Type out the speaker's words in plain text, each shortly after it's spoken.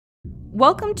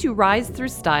Welcome to Rise Through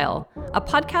Style, a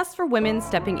podcast for women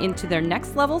stepping into their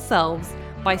next level selves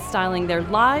by styling their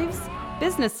lives,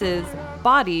 businesses,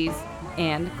 bodies,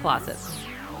 and closets.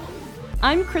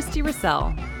 I'm Christy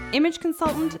Russell, image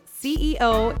consultant,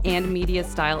 CEO, and media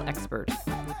style expert.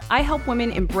 I help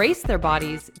women embrace their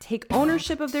bodies, take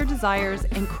ownership of their desires,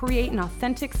 and create an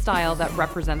authentic style that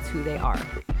represents who they are.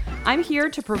 I'm here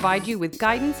to provide you with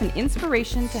guidance and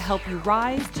inspiration to help you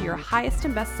rise to your highest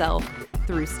and best self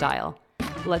through style.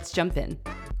 Let's jump in.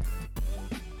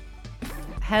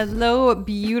 Hello,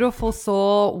 beautiful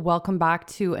soul. Welcome back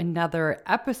to another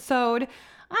episode.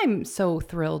 I'm so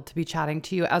thrilled to be chatting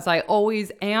to you, as I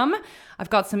always am.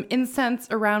 I've got some incense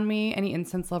around me. Any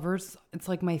incense lovers? It's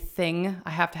like my thing.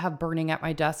 I have to have burning at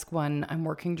my desk when I'm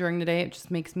working during the day. It just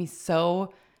makes me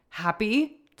so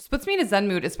happy. Just puts me in a Zen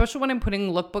mood, especially when I'm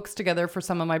putting lookbooks together for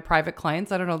some of my private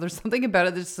clients. I don't know. There's something about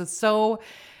it that's just so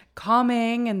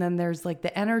calming. And then there's like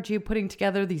the energy of putting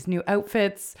together these new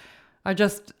outfits.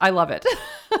 I love it.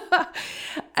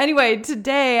 Anyway,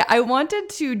 today I wanted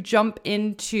to jump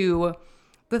into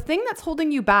the thing that's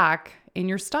holding you back in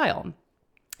your style.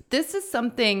 This is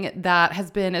something that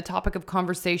has been a topic of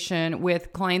conversation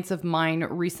with clients of mine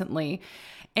recently.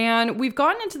 And we've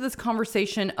gotten into this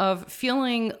conversation of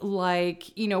feeling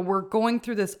like, we're going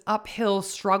through this uphill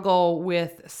struggle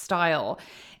with style.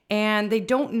 And they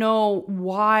don't know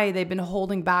why they've been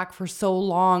holding back for so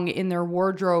long in their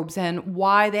wardrobes and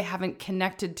why they haven't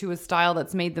connected to a style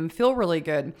that's made them feel really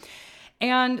good.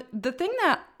 And the thing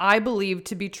that I believe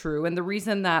to be true, and the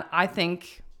reason that I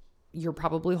think you're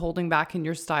probably holding back in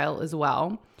your style as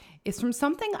well, is from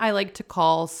something I like to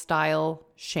call style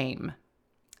shame.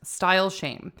 Style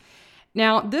shame.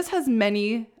 Now, this has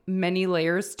many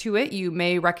layers to it. You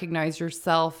may recognize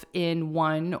yourself in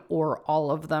one or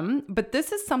all of them, but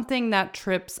this is something that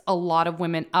trips a lot of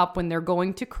women up when they're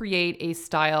going to create a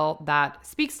style that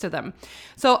speaks to them.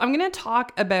 So I'm going to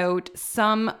talk about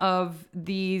some of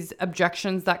these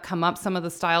objections that come up, some of the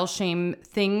style shame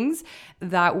things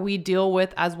that we deal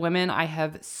with as women. I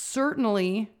have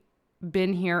certainly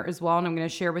been here as well, and I'm going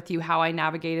to share with you how I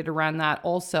navigated around that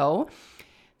also.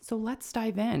 So let's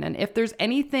dive in. And if there's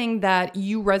anything that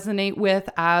you resonate with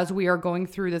as we are going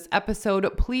through this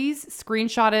episode, please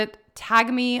screenshot it,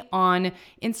 tag me on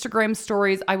Instagram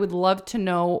stories. I would love to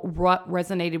know what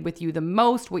resonated with you the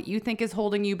most, what you think is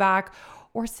holding you back,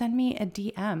 or send me a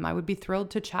DM. I would be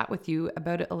thrilled to chat with you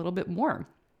about it a little bit more.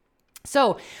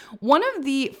 So one of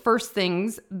the first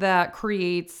things that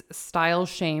creates style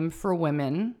shame for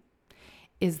women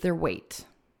is their weight.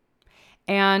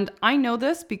 And I know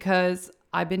this because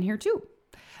I've been here too.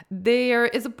 There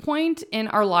is a point in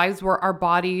our lives where our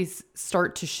bodies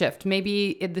start to shift.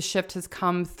 Maybe the shift has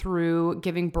come through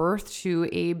giving birth to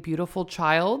a beautiful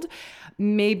child.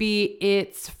 Maybe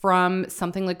it's from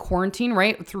something like quarantine,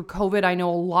 right? Through COVID, I know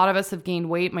a lot of us have gained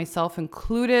weight, myself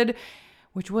included,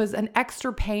 which was an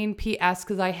extra pain PS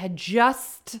because I had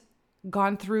just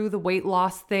gone through the weight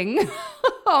loss thing.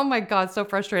 Oh my God, so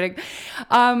frustrating.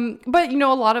 But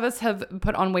a lot of us have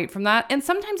put on weight from that. And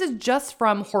sometimes it's just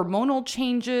from hormonal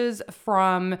changes,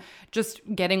 from just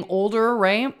getting older,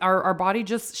 right? Our body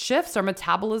just shifts, our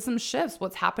metabolism shifts,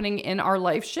 what's happening in our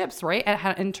life shifts, right?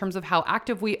 In terms of how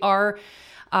active we are.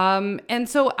 And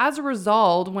so as a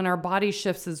result, when our body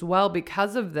shifts as well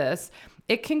because of this,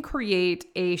 it can create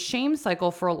a shame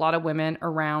cycle for a lot of women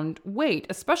around weight,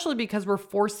 especially because we're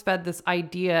force-fed this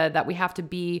idea that we have to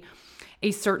be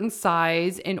a certain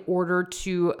size in order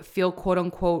to feel quote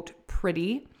unquote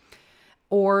pretty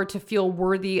or to feel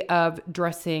worthy of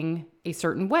dressing a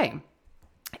certain way.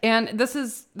 And this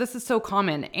is so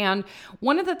common. And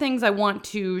one of the things I want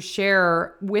to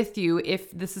share with you,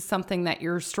 if this is something that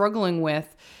you're struggling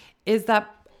with, is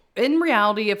that in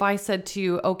reality, if I said to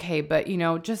you, okay, but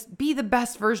just be the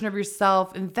best version of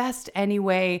yourself, invest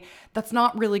anyway, that's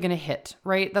not really going to hit,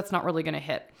 right? That's not really going to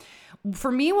hit.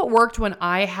 For me, what worked when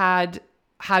I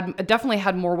definitely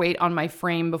had more weight on my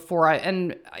frame before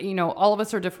all of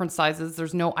us are different sizes.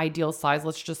 There's no ideal size.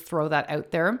 Let's just throw that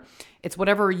out there. It's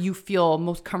whatever you feel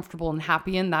most comfortable and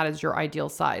happy in. That is your ideal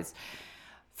size.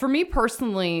 For me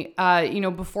personally,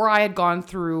 before I had gone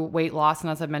through weight loss, and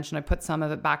as I mentioned, I put some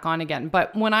of it back on again.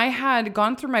 But when I had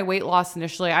gone through my weight loss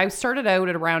initially, I started out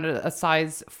at around a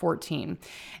size 14.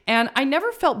 And I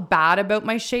never felt bad about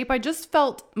my shape. I just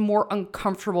felt more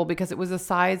uncomfortable because it was a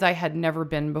size I had never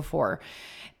been before.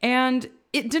 And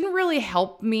it didn't really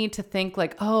help me to think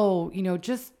like,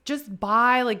 just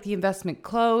buy like the investment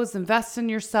clothes, invest in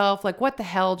yourself. Like what the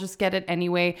hell, just get it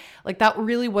anyway. Like that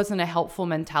really wasn't a helpful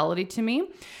mentality to me.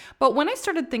 But when I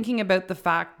started thinking about the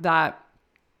fact that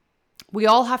we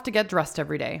all have to get dressed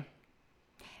every day,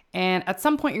 And at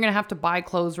some point, you're going to have to buy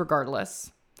clothes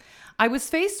regardless. I was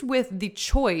faced with the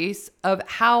choice of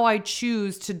how I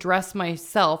choose to dress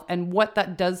myself and what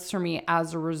that does for me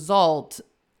as a result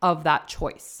of that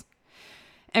choice.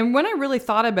 And when I really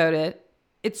thought about it,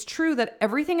 it's true that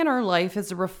everything in our life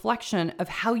is a reflection of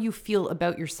how you feel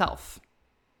about yourself,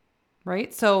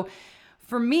 right? So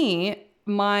for me,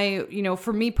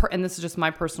 and this is just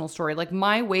my personal story, like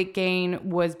my weight gain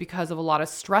was because of a lot of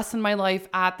stress in my life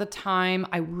at the time.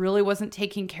 I really wasn't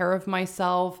taking care of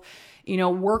myself.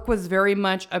 Work was very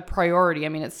much a priority. I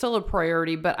mean, it's still a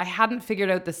priority, but I hadn't figured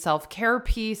out the self-care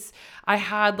piece. I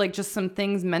had like just some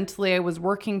things mentally I was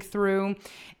working through,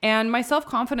 and my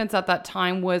self-confidence at that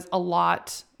time was a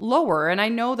lot lower. And I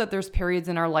know that there's periods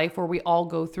in our life where we all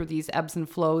go through these ebbs and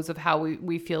flows of how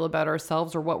we feel about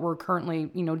ourselves or what we're currently,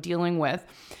 dealing with.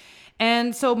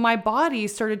 And so my body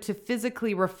started to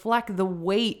physically reflect the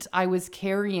weight I was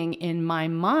carrying in my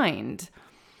mind.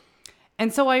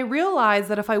 And so I realized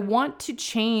that if I want to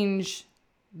change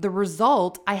the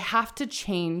result, I have to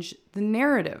change the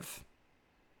narrative.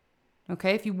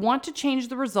 Okay? If you want to change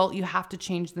the result, you have to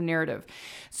change the narrative.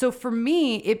 So for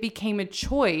me, it became a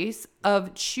choice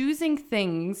of choosing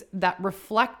things that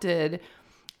reflected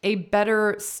a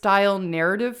better style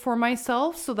narrative for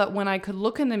myself so that when I could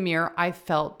look in the mirror, I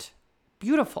felt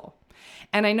beautiful.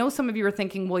 And I know some of you are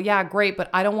thinking, well, yeah, great, but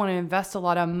I don't want to invest a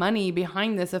lot of money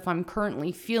behind this if I'm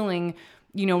currently feeling,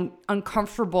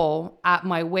 uncomfortable at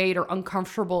my weight or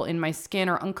uncomfortable in my skin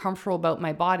or uncomfortable about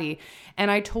my body.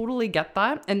 And I totally get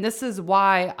that. And this is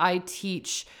why I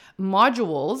teach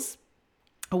modules,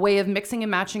 a way of mixing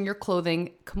and matching your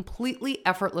clothing completely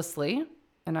effortlessly.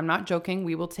 And I'm not joking.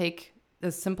 We will take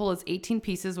as simple as 18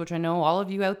 pieces, which I know all of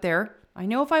you out there, I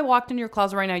know if I walked into your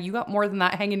closet right now, you got more than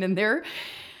that hanging in there.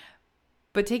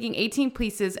 But taking 18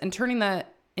 pieces and turning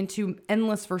that into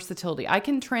endless versatility. I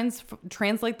can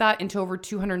translate that into over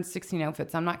 216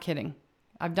 outfits. I'm not kidding.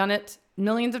 I've done it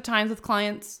millions of times with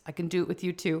clients. I can do it with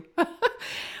you too.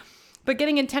 But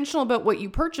getting intentional about what you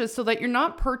purchase so that you're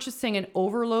not purchasing an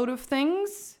overload of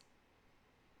things,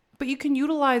 but you can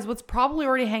utilize what's probably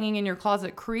already hanging in your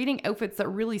closet, creating outfits that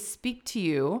really speak to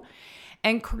you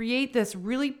and create this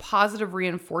really positive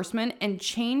reinforcement and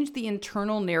change the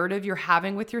internal narrative you're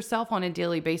having with yourself on a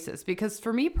daily basis. Because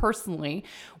for me personally,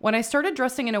 when I started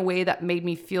dressing in a way that made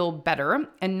me feel better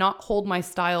and not hold my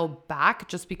style back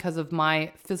just because of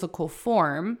my physical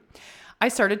form, I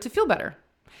started to feel better.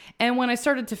 And when I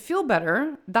started to feel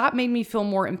better, that made me feel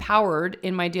more empowered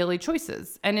in my daily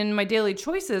choices. And in my daily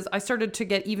choices, I started to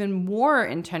get even more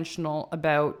intentional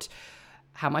about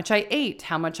how much I ate,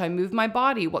 how much I moved my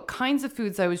body, what kinds of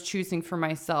foods I was choosing for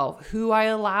myself, who I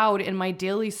allowed in my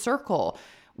daily circle,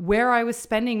 where I was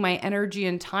spending my energy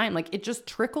and time. Like it just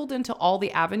trickled into all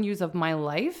the avenues of my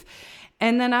life.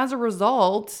 And then as a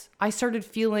result, I started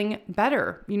feeling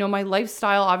better. My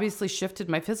lifestyle obviously shifted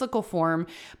my physical form,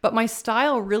 but my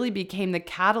style really became the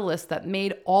catalyst that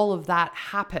made all of that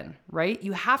happen, right?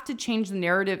 You have to change the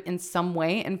narrative in some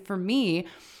way. And for me,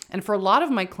 and for a lot of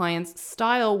my clients,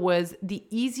 style was the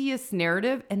easiest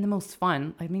narrative and the most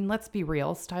fun. I mean, let's be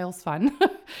real, style's fun.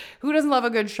 Who doesn't love a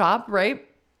good shop, right?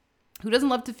 Who doesn't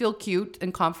love to feel cute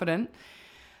and confident?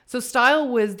 So style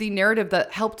was the narrative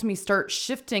that helped me start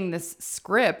shifting this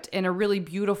script in a really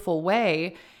beautiful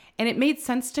way. And it made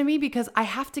sense to me because I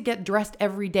have to get dressed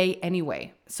every day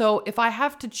anyway. So if I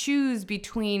have to choose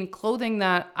between clothing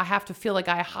that I have to feel like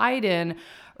I hide in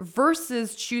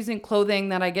versus choosing clothing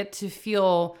that I get to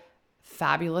feel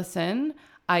fabulous in,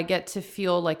 I get to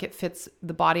feel like it fits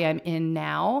the body I'm in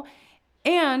now,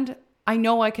 and I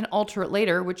know I can alter it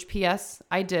later, which PS,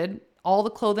 I did. All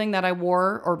the clothing that I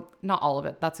wore, or not all of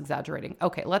it, that's exaggerating.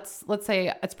 Okay, let's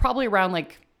say it's probably around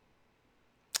like,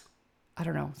 I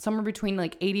don't know, somewhere between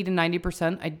like 80 to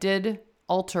 90%. I did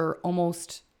alter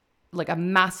almost like a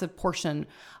massive portion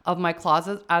of my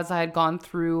closet as I had gone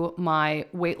through my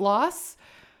weight loss.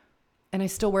 And I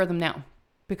still wear them now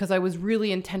because I was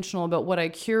really intentional about what I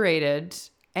curated,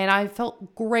 and I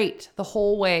felt great the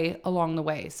whole way along the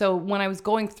way. So when I was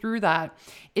going through that,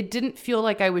 it didn't feel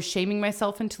like I was shaming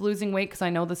myself into losing weight, because I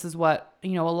know this is what, a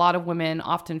lot of women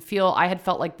often feel. I had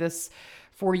felt like this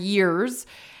for years,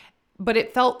 but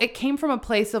it came from a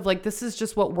place of like, this is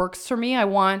just what works for me. I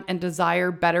want and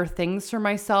desire better things for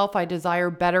myself. I desire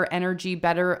better energy,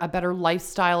 a better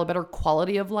lifestyle, a better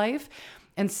quality of life.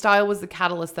 And style was the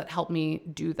catalyst that helped me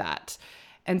do that.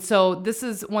 And so this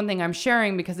is one thing I'm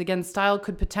sharing because, again, style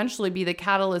could potentially be the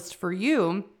catalyst for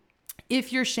you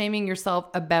if you're shaming yourself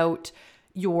about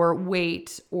your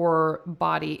weight or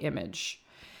body image.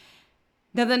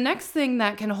 Now, the next thing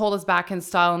that can hold us back in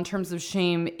style in terms of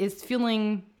shame is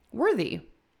feeling worthy.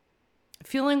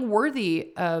 feeling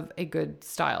worthy of a good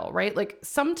style, right? Like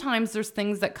sometimes there's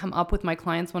things that come up with my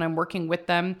clients when I'm working with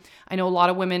them. I know a lot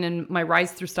of women in my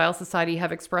Rise Through Style Society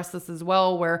have expressed this as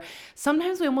well, where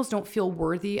sometimes we almost don't feel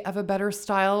worthy of a better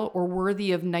style or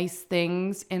worthy of nice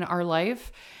things in our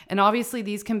life. And obviously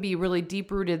these can be really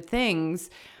deep-rooted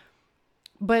things.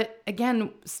 But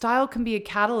again, style can be a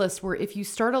catalyst where if you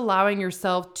start allowing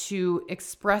yourself to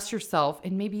express yourself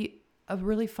and maybe a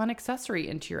really fun accessory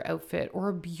into your outfit or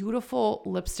a beautiful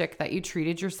lipstick that you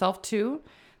treated yourself to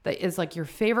that is like your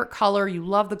favorite color, you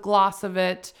love the gloss of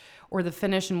it or the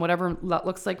finish and whatever that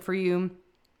looks like for you,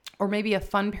 or maybe a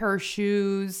fun pair of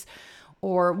shoes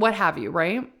or what have you,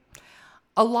 right?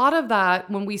 A lot of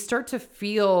that, when we start to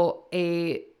feel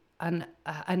an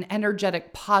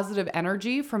energetic, positive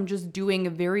energy from just doing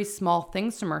very small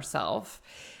things from ourselves,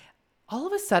 all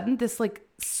of a sudden this like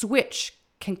switch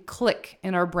can click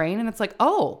in our brain and it's like,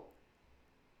 oh,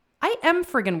 I am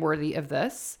friggin' worthy of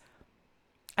this.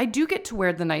 I do get to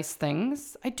wear the nice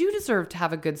things. I do deserve to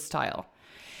have a good style.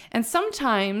 And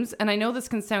sometimes, and I know this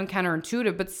can sound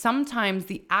counterintuitive, but sometimes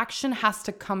the action has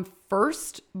to come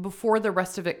first before the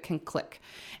rest of it can click.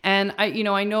 And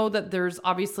I know that there's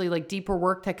obviously like deeper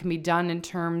work that can be done in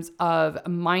terms of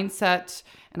mindset.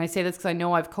 And I say this because I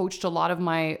know I've coached a lot of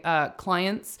my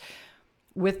clients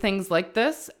with things like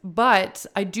this, but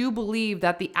I do believe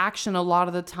that the action a lot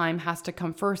of the time has to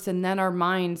come first, and then our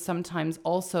mind sometimes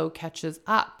also catches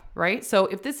up, right? So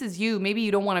if this is you, maybe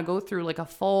you don't want to go through like a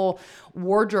full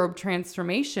wardrobe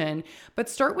transformation, but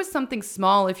start with something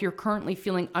small. If you're currently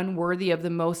feeling unworthy of the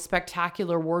most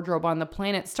spectacular wardrobe on the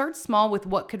planet, start small with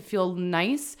what could feel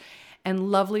nice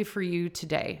and lovely for you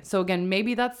today. So again,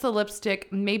 maybe that's the lipstick,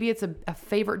 maybe it's a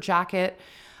favorite jacket,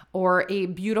 or a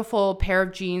beautiful pair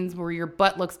of jeans where your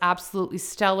butt looks absolutely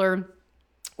stellar.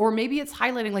 Or maybe it's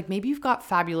highlighting, like maybe you've got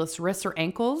fabulous wrists or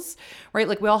ankles, right?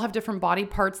 Like we all have different body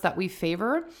parts that we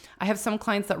favor. I have some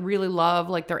clients that really love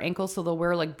like their ankles, so they'll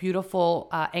wear like beautiful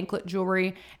anklet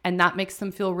jewelry, and that makes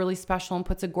them feel really special and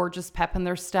puts a gorgeous pep in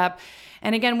their step.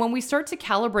 And again, when we start to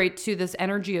calibrate to this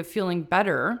energy of feeling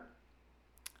better,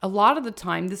 a lot of the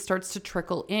time, this starts to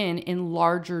trickle in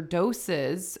larger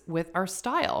doses with our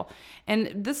style.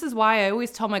 And this is why I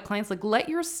always tell my clients, like, let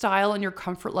your style and your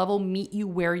comfort level meet you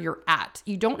where you're at.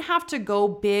 You don't have to go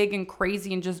big and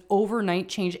crazy and just overnight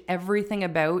change everything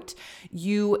about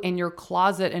you and your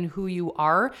closet and who you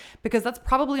are, because that's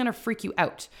probably going to freak you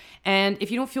out. And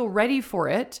if you don't feel ready for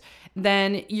it,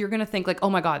 then you're going to think like, oh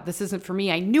my God, this isn't for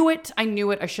me. I knew it.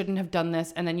 I shouldn't have done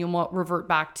this. And then you'll revert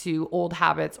back to old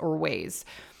habits or ways.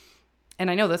 And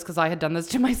I know this because I had done this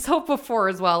to myself before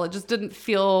as well. It just didn't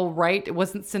feel right. It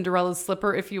wasn't Cinderella's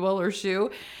slipper, if you will, or shoe.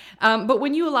 But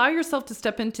when you allow yourself to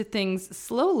step into things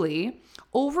slowly,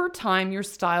 over time, your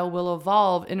style will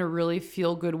evolve in a really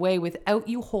feel-good way without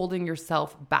you holding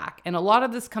yourself back. And a lot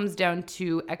of this comes down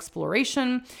to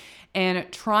exploration and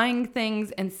trying things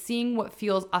and seeing what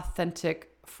feels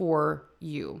authentic for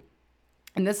you.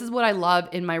 And this is what I love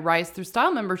in my Rise Through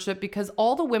Style membership, because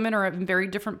all the women are at very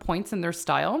different points in their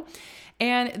style.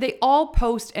 And they all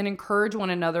post and encourage one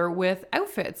another with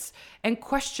outfits and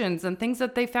questions and things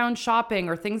that they found shopping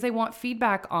or things they want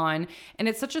feedback on. And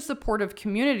it's such a supportive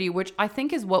community, which I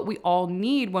think is what we all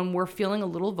need when we're feeling a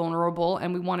little vulnerable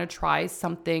and we want to try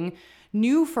something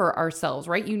new for ourselves,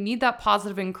 right? You need that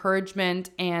positive encouragement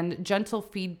and gentle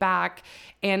feedback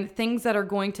and things that are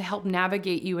going to help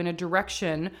navigate you in a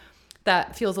direction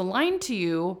that feels aligned to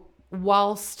you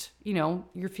whilst,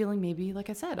 you're feeling maybe, like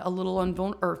I said, a little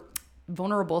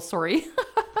vulnerable,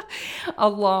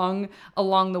 along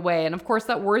the way. And of course,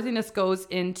 that worthiness goes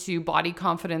into body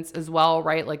confidence as well,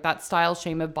 right? Like that style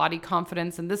shame of body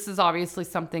confidence. And this is obviously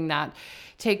something that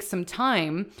takes some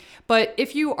time. But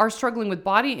if you are struggling with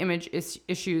body image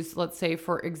issues, let's say,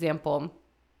 for example,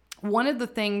 one of the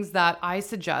things that I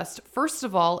suggest, first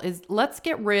of all, is let's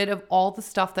get rid of all the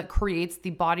stuff that creates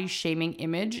the body shaming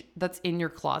image that's in your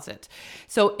closet.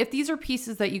 So if these are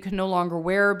pieces that you can no longer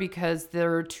wear because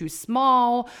they're too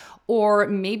small, or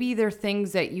maybe they're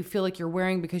things that you feel like you're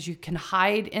wearing because you can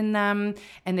hide in them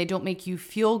and they don't make you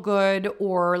feel good,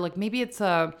 or like maybe it's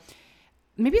a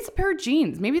pair of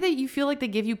jeans. Maybe that you feel like they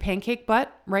give you pancake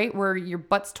butt, right? Where your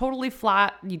butt's totally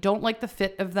flat. You don't like the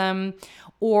fit of them.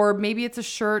 Or maybe it's a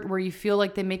shirt where you feel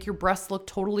like they make your breasts look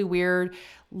totally weird.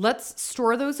 Let's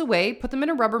store those away, put them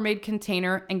in a Rubbermaid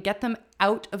container and get them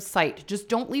out of sight. Just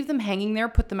don't leave them hanging there.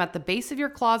 Put them at the base of your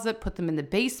closet, put them in the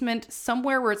basement,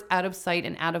 somewhere where it's out of sight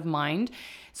and out of mind,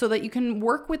 so that you can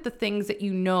work with the things that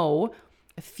you know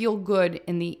feel good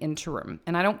in the interim.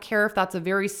 And I don't care if that's a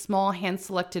very small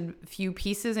hand-selected few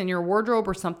pieces in your wardrobe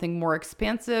or something more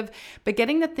expansive, but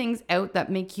getting the things out that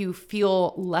make you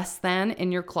feel less than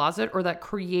in your closet or that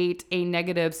create a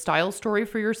negative style story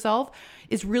for yourself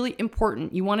is really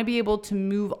important. You want to be able to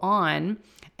move on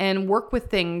and work with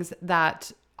things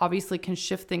that obviously can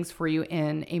shift things for you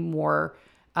in a more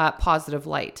positive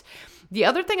light. The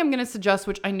other thing I'm going to suggest,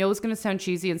 which I know is going to sound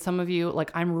cheesy, and some of you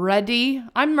like, I'm ready.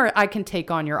 I can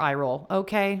take on your eye roll.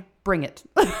 Okay, bring it.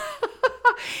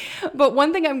 But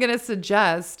one thing I'm going to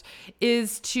suggest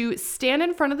is to stand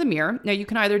in front of the mirror. Now you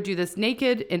can either do this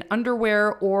naked in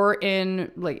underwear or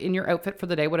in your outfit for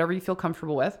the day, whatever you feel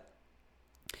comfortable with.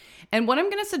 And what I'm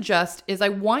going to suggest is I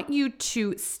want you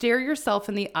to stare yourself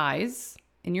in the eyes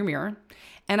in your mirror.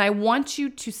 And I want you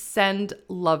to send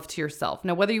love to yourself.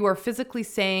 Now, whether you are physically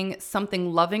saying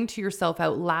something loving to yourself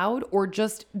out loud or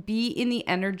just be in the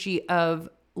energy of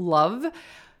love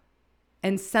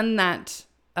and send that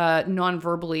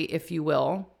non-verbally, if you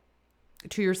will,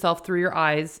 to yourself through your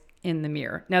eyes in the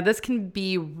mirror. Now, this can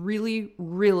be really,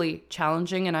 really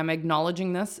challenging, and I'm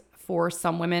acknowledging this for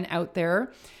some women out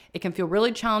there. It can feel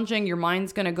really challenging. Your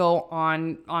mind's going to go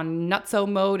on nutso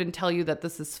mode and tell you that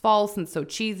this is false and so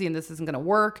cheesy and this isn't going to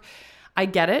work. I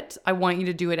get it. I want you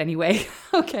to do it anyway.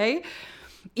 Okay.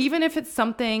 Even if it's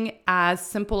something as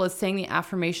simple as saying the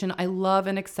affirmation, I love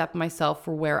and accept myself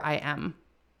for where I am.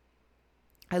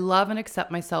 I love and accept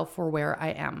myself for where I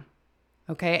am.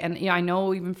 Okay. And yeah, I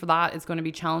know even for that, it's going to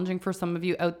be challenging for some of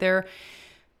you out there.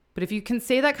 But if you can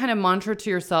say that kind of mantra to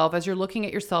yourself as you're looking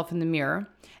at yourself in the mirror,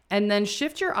 and then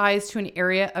shift your eyes to an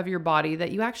area of your body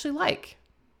that you actually like,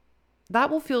 that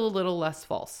will feel a little less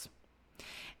false.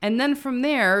 And then from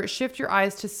there, shift your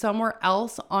eyes to somewhere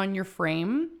else on your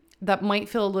frame that might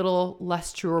feel a little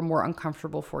less true or more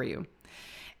uncomfortable for you.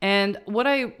 And what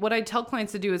I tell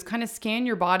clients to do is kind of scan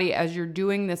your body as you're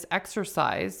doing this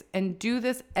exercise and do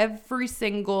this every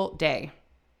single day.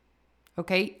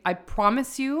 Okay? I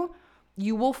promise you,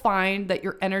 you will find that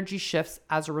your energy shifts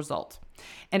as a result.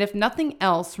 And if nothing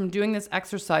else from doing this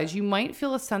exercise, you might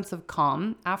feel a sense of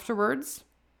calm afterwards,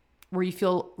 where you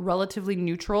feel relatively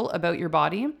neutral about your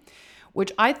body,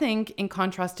 which I think, in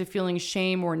contrast to feeling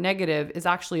shame or negative, is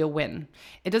actually a win.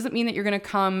 It doesn't mean that you're going to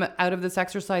come out of this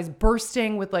exercise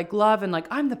bursting with like love and like,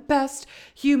 I'm the best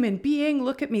human being,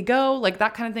 look at me go, like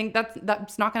that kind of thing.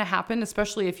 That's not going to happen,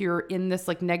 especially if you're in this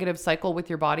like negative cycle with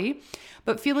your body.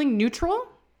 But feeling neutral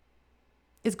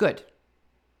is good.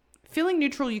 Feeling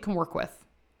neutral you can work with,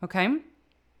 okay?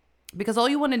 Because all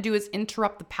you want to do is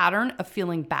interrupt the pattern of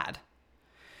feeling bad.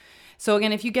 So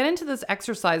again, if you get into this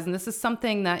exercise, and this is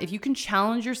something that if you can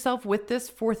challenge yourself with this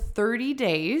for 30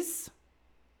 days,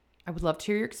 I would love to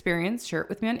hear your experience. Share it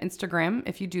with me on Instagram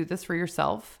if you do this for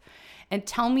yourself, and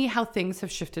tell me how things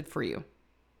have shifted for you,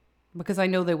 because I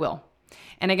know they will.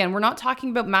 And again, we're not talking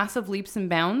about massive leaps and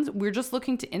bounds. We're just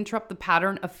looking to interrupt the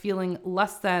pattern of feeling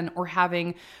less than or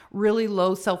having really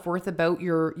low self-worth about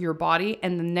your body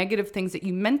and the negative things that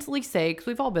you mentally say, because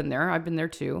we've all been there. I've been there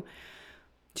too,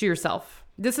 to yourself.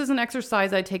 This is an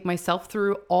exercise I take myself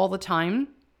through all the time.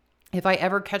 If I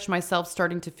ever catch myself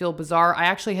starting to feel bizarre, I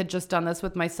actually had just done this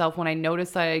with myself when I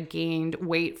noticed that I had gained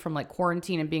weight from like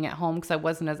quarantine and being at home because I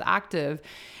wasn't as active.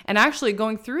 And actually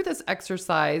going through this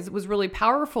exercise was really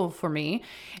powerful for me,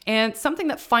 and something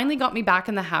that finally got me back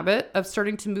in the habit of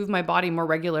starting to move my body more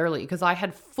regularly, because I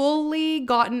had fully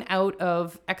gotten out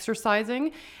of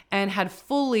exercising and had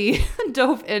fully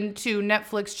dove into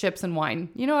Netflix, chips, and wine.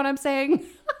 You know what I'm saying?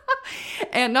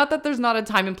 And not that there's not a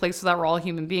time and place for that. We're all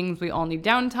human beings. We all need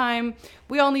downtime.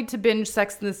 We all need to binge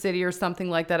Sex in the City or something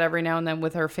like that every now and then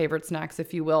with our favorite snacks,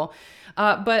 if you will.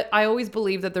 But I always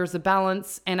believe that there's a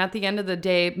balance. And at the end of the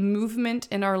day, movement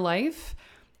in our life,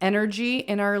 energy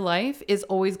in our life is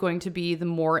always going to be the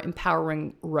more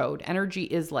empowering road. Energy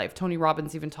is life. Tony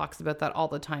Robbins even talks about that all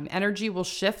the time. Energy will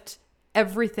shift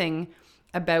everything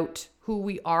about who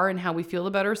we are and how we feel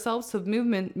about ourselves. So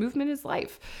movement is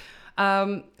life.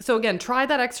 So again, try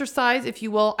that exercise if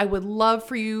you will. I would love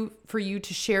for you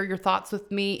to share your thoughts with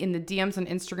me in the DMs on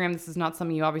Instagram. This is not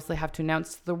something you obviously have to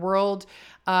announce to the world.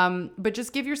 But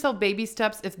just give yourself baby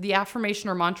steps. If the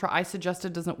affirmation or mantra I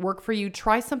suggested doesn't work for you,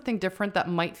 try something different that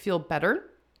might feel better.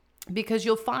 Because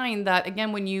you'll find that,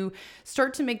 again, when you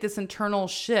start to make this internal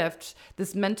shift,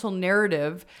 this mental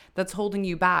narrative that's holding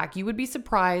you back, you would be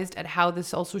surprised at how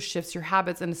this also shifts your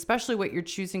habits and especially what you're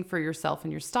choosing for yourself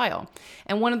and your style.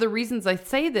 And one of the reasons I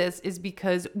say this is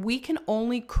because we can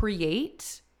only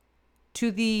create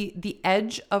to the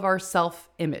edge of our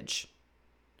self-image.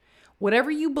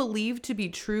 Whatever you believe to be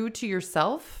true to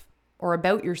yourself or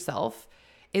about yourself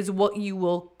is what you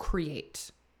will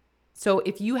create. So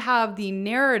if you have the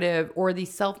narrative or the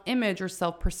self-image or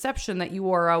self-perception that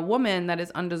you are a woman that is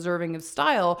undeserving of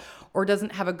style or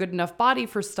doesn't have a good enough body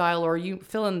for style, or you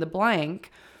fill in the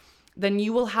blank, then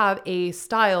you will have a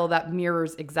style that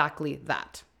mirrors exactly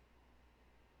that.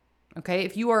 Okay,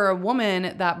 if you are a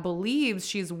woman that believes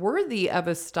she's worthy of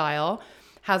a style,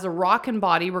 has a rockin'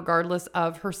 body regardless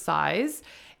of her size,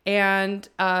 and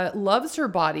loves her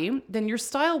body, then your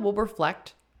style will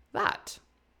reflect that.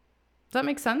 Does that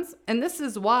make sense? And this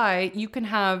is why you can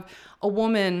have a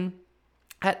woman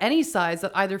at any size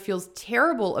that either feels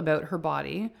terrible about her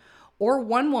body, or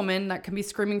one woman that can be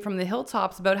screaming from the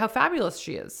hilltops about how fabulous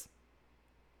she is.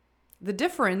 The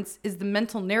difference is the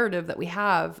mental narrative that we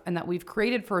have and that we've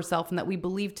created for ourselves and that we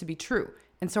believe to be true.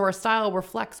 And so our style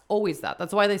reflects always that.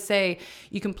 That's why they say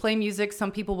you can play music.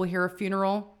 Some people will hear a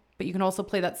funeral, but you can also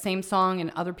play that same song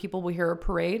and other people will hear a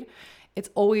parade. It's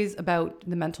always about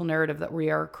the mental narrative that we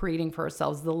are creating for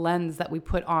ourselves, the lens that we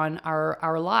put on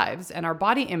our lives. And our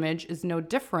body image is no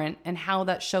different in how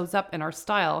that shows up in our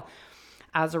style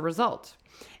as a result.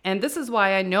 And this is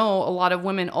why I know a lot of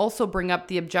women also bring up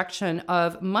the objection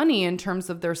of money in terms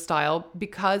of their style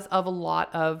because of a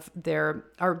lot of their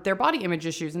body image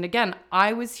issues. And again,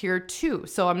 I was here too.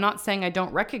 So I'm not saying I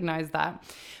don't recognize that.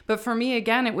 But for me,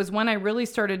 again, it was when I really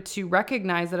started to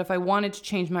recognize that if I wanted to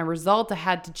change my result, I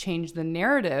had to change the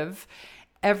narrative.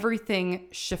 Everything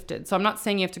shifted. So I'm not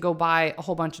saying you have to go buy a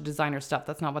whole bunch of designer stuff.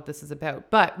 That's not what this is about.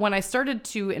 But when I started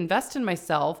to invest in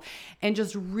myself and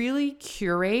just really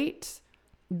curate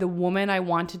the woman I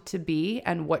wanted to be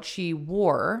and what she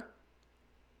wore,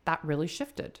 that really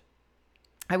shifted.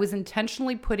 I was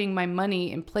intentionally putting my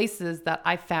money in places that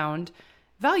I found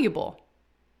valuable.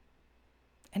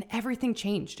 And everything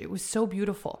changed. It was so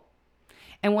beautiful.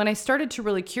 And when I started to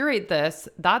really curate this,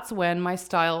 that's when my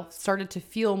style started to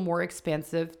feel more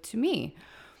expansive to me.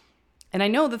 And I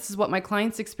know this is what my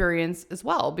clients experience as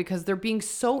well, because they're being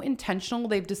so intentional.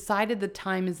 They've decided the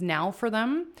time is now for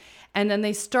them. And then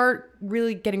they start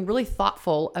really getting really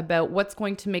thoughtful about what's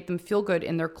going to make them feel good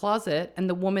in their closet and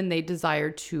the woman they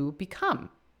desire to become.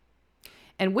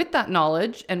 And with that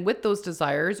knowledge and with those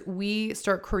desires, we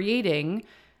start creating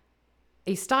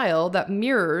a style that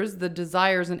mirrors the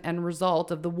desires and end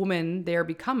result of the woman they're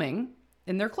becoming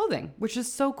in their clothing, which is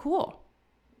so cool.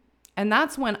 And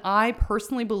that's when I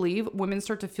personally believe women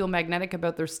start to feel magnetic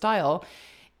about their style,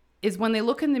 is when they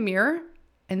look in the mirror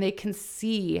and they can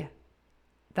see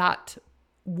that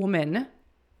woman,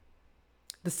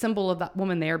 the symbol of that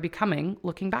woman they are becoming,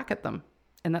 looking back at them.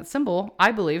 And that symbol,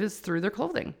 I believe, is through their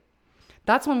clothing.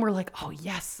 That's when we're like, oh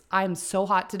yes, I'm so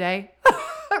hot today.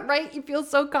 Right? You feel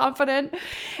so confident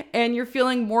and you're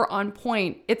feeling more on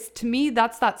point. It's, to me,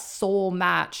 that's that soul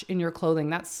match in your clothing,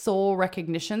 that soul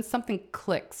recognition. Something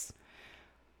clicks.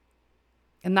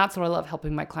 And that's what I love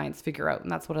helping my clients figure out.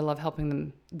 And that's what I love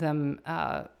helping them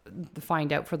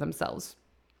find out for themselves.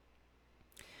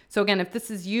 So again, if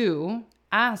this is you,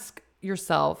 ask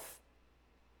yourself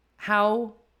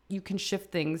how you can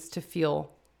shift things to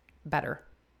feel better.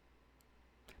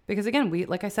 Because again,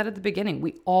 like I said at the beginning,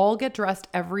 we all get dressed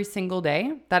every single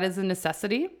day. That is a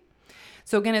necessity.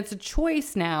 So again, it's a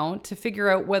choice now to figure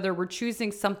out whether we're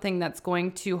choosing something that's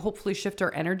going to hopefully shift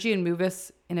our energy and move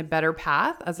us in a better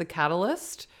path as a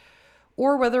catalyst,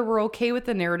 or whether we're okay with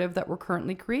the narrative that we're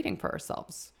currently creating for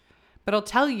ourselves. But I'll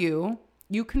tell you,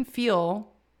 you can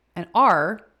feel and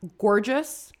are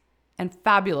gorgeous and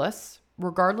fabulous,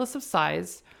 regardless of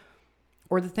size,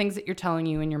 or the things that you're telling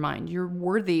you in your mind. You're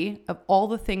worthy of all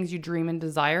the things you dream and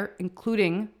desire,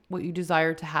 including what you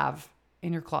desire to have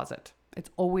in your closet. It's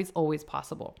always, always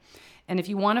possible. And if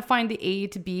you want to find the A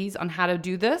to B's on how to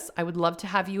do this, I would love to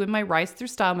have you in my Rise Through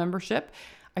Style membership.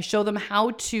 I show them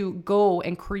how to go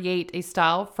and create a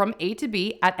style from A to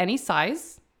B at any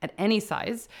size.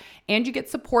 And you get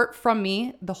support from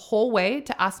me the whole way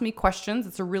to ask me questions.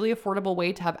 It's a really affordable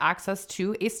way to have access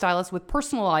to a stylist with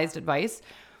personalized advice.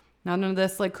 None of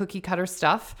this like cookie cutter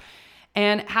stuff,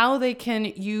 and how they can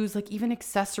use like even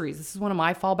accessories. This is one of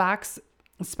my fallbacks,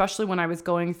 especially when I was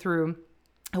going through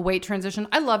a weight transition.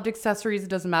 I loved accessories. It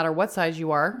doesn't matter what size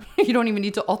you are. You don't even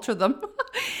need to alter them.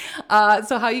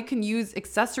 So how you can use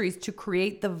accessories to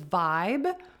create the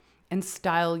vibe and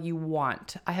style you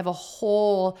want. I have a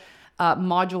whole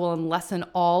module and lesson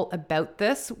all about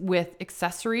this with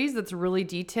accessories that's really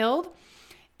detailed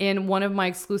in one of my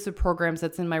exclusive programs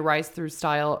that's in my Rise Through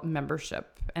Style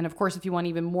membership. And of course, if you want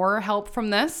even more help from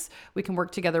this, we can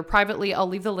work together privately. I'll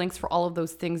leave the links for all of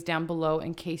those things down below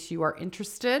in case you are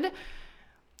interested.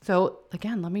 So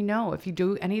again, let me know if you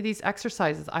do any of these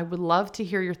exercises. I would love to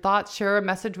hear your thoughts. Share a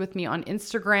message with me on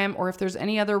Instagram, or if there's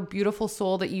any other beautiful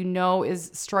soul that you know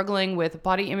is struggling with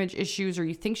body image issues, or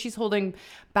you think she's holding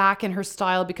back in her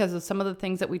style because of some of the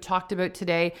things that we talked about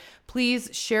today, please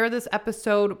share this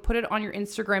episode, put it on your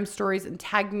Instagram stories and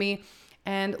tag me,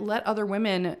 and let other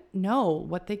women know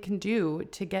what they can do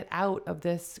to get out of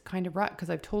this kind of rut,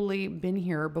 because I've totally been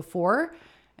here before.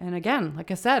 And again,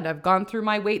 like I said, I've gone through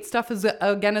my weight stuff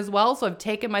again as well. So I've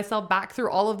taken myself back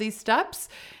through all of these steps,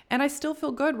 and I still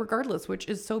feel good regardless, which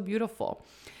is so beautiful.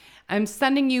 I'm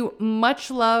sending you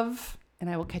much love, and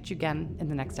I will catch you again in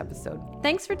the next episode.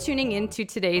 Thanks for tuning in to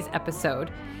today's episode.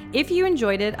 If you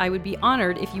enjoyed it, I would be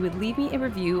honored if you would leave me a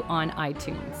review on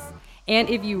iTunes.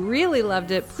 And if you really loved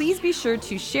it, please be sure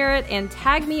to share it and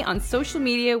tag me on social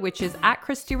media, which is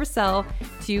 @ChristyRussell,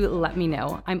 to let me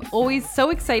know. I'm always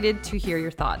so excited to hear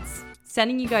your thoughts.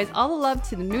 Sending you guys all the love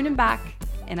to the moon and back,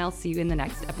 and I'll see you in the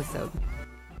next episode.